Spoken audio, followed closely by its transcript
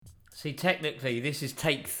See, technically, this is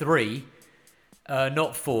take 3,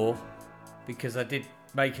 not 4, because I did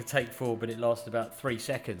make a take 4, but it lasted about 3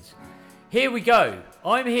 seconds. Here we go.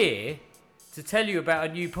 I'm here to tell you about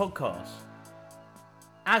a new podcast.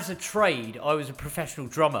 As a trade, I was a professional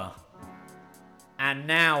drummer, and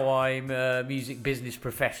now I'm a music business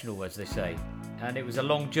professional, as they say. And it was a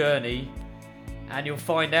long journey, and you'll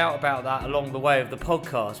find out about that along the way of the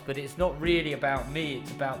podcast, but it's not really about me, it's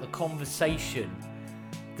about the conversation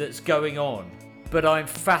that's going on. But I'm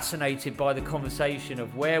fascinated by the conversation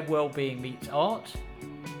of where well-being meets art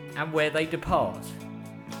and where they depart.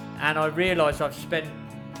 And I realise I've spent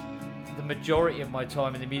the majority of my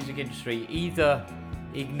time in the music industry either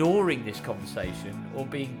ignoring this conversation or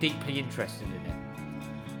being deeply interested in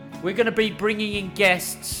it. We're going to be bringing in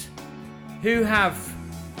guests who have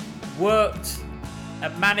worked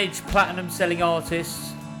and managed platinum selling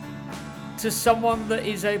artists, to someone that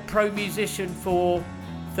is a pro musician for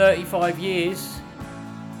 35 years,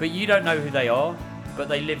 but you don't know who they are, but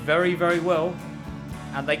they live very, very well,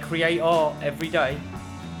 and they create art every day.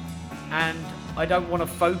 And I don't want to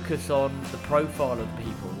focus on the profile of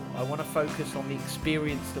people. I want to focus on the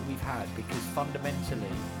experience that we've had, because fundamentally,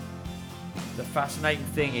 the fascinating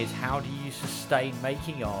thing is, how do you sustain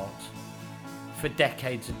making art for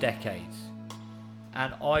decades and decades?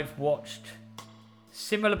 And I've watched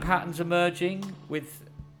similar patterns emerging with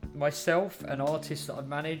myself and artists that I've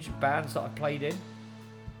managed, bands that I've played in.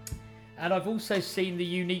 And I've also seen the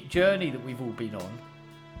unique journey that we've all been on.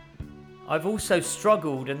 I've also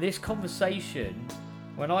struggled, and this conversation,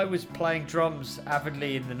 when I was playing drums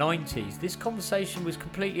avidly in the 90s, this conversation was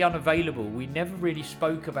completely unavailable. We never really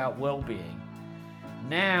spoke about well-being.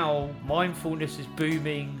 Now, mindfulness is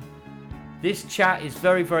booming. This chat is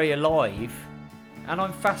very, very alive, and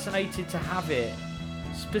I'm fascinated to have it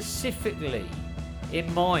specifically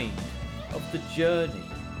in mind of the journey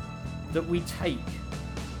that we take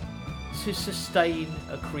to sustain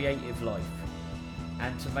a creative life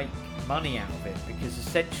and to make money out of it. Because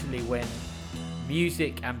essentially, when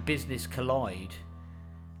music and business collide,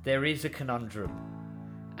 there is a conundrum,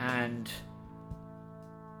 and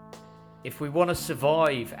if we want to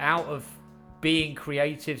survive out of being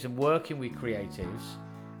creatives and working with creatives,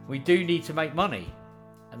 we do need to make money.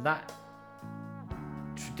 And that,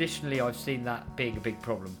 traditionally, I've seen that being a big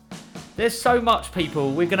problem. There's so much,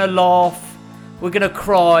 people. We're going to laugh, we're going to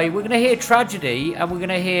cry, we're going to hear tragedy, and we're going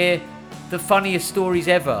to hear the funniest stories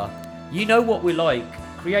ever. You know what we're like,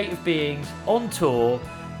 creative beings on tour.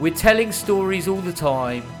 We're telling stories all the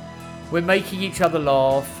time, we're making each other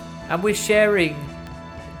laugh, and we're sharing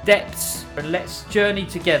depths. And let's journey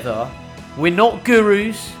together. We're not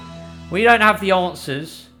gurus, we don't have the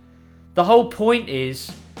answers. The whole point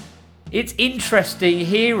is, it's interesting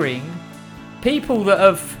hearing people that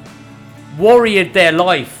have warriored their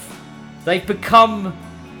life. They've become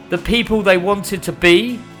the people they wanted to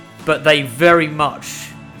be, but they very much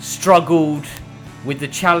struggled with the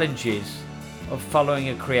challenges of following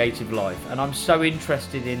a creative life. And I'm so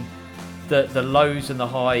interested in the lows and the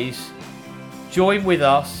highs. Join with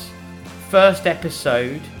us. First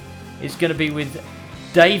episode is going to be with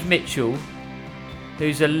Dave Mitchell,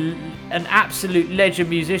 who's an absolute legend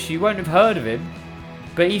musician. You won't have heard of him,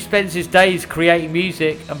 but he spends his days creating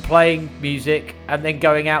music and playing music and then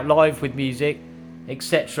going out live with music,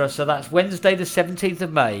 etc. So that's Wednesday the 17th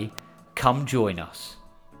of May. Come join us.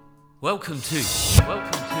 Welcome to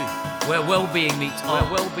Where Wellbeing Meets Art.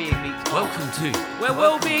 Where Wellbeing Meets Art. Welcome to Where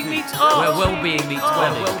Wellbeing Meets Art. Where Wellbeing Meets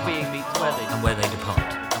Art. Where Wellbeing Meets Art. And where they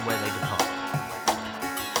depart. And where they depart.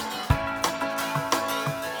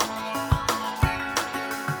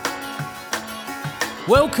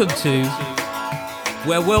 Welcome to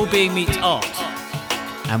Where Wellbeing Meets Art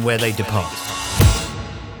and where they depart.